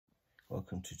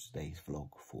Welcome to today's vlog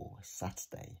for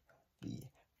Saturday, the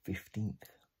 15th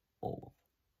of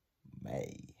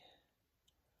May.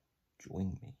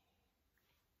 Join me.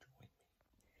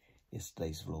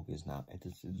 Yesterday's vlog is now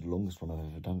edited, the longest one I've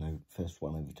ever done, first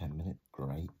one over 10 minutes,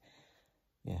 great.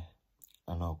 Yeah,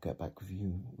 and I'll get back with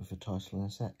you with a title in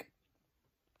a sec.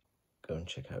 Go and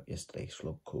check out yesterday's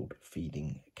vlog called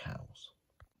Feeding Cows.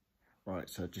 Right,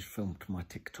 so I just filmed my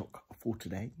TikTok for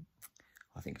today.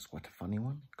 I think it's quite a funny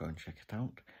one. Go and check it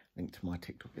out. Link to my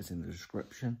TikTok is in the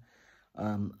description.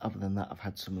 Other than that, I've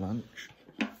had some lunch.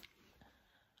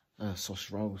 Sausage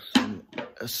rolls,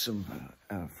 some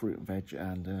fruit and veg,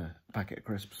 and a packet of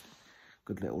crisps.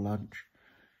 Good little lunch.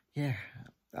 Yeah,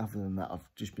 other than that,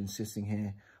 I've just been sitting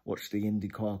here, watched the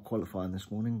IndyCar qualifying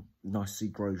this morning. Nice to see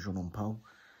Grosjean on pole.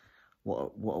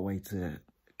 What a way to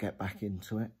get back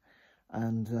into it.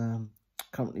 And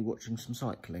currently watching some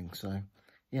cycling. So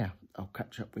yeah, I'll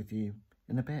catch up with you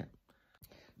in a bit.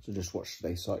 So just watched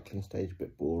today's cycling stage, a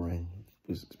bit boring.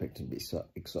 Was expecting to be so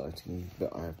exciting,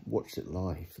 but I've watched it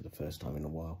live for the first time in a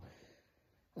while.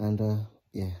 And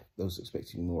yeah, I was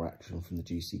expecting more action from the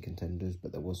GC contenders,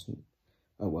 but there wasn't.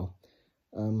 Oh well.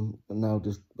 And now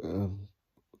just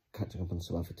catching up on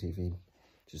some other TV,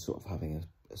 just sort of having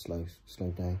a slow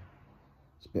day.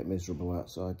 It's a bit miserable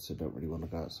outside, so don't really want to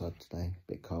go outside today.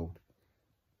 A bit cold.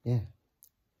 Yeah.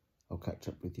 I'll catch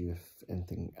up with you if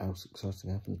anything else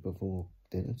exciting happens before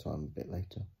dinner time a bit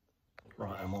later.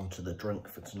 Right, I'm on to the drink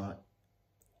for tonight.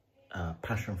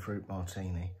 Passion fruit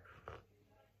martini.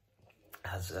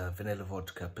 Has vanilla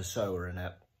vodka, Pessoa in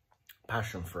it,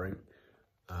 passion fruit.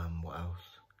 What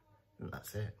else? And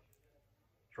that's it.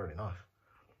 It's really nice.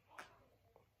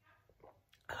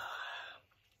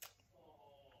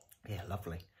 Yeah,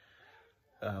 lovely.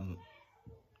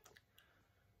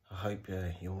 I hope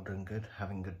you're all doing good,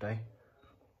 having a good day.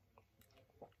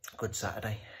 Good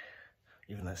Saturday,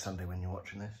 even though it's Sunday when you're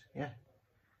watching this. Yeah.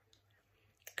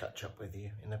 Catch up with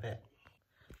you in a bit.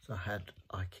 So I had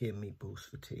IKEA meatballs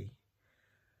for tea,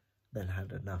 then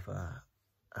had another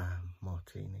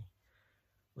martini.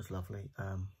 Was lovely.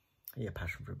 Yeah,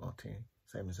 passion fruit martini,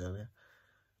 same as earlier.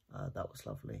 That was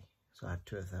lovely. So I had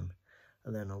two of them.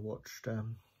 And then I watched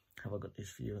Have I Got News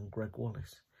For You and Greg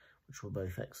Wallace, which were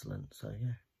both excellent. So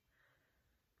yeah,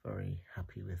 very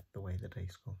happy with the way the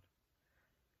day's gone.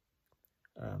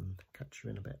 Catch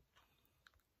you in a bit.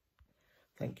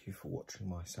 Thank you for watching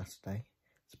my Saturday.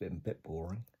 It's been a bit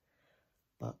boring,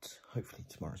 but hopefully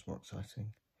tomorrow's more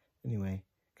exciting. Anyway,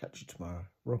 catch you tomorrow.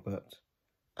 Robert,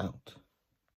 out.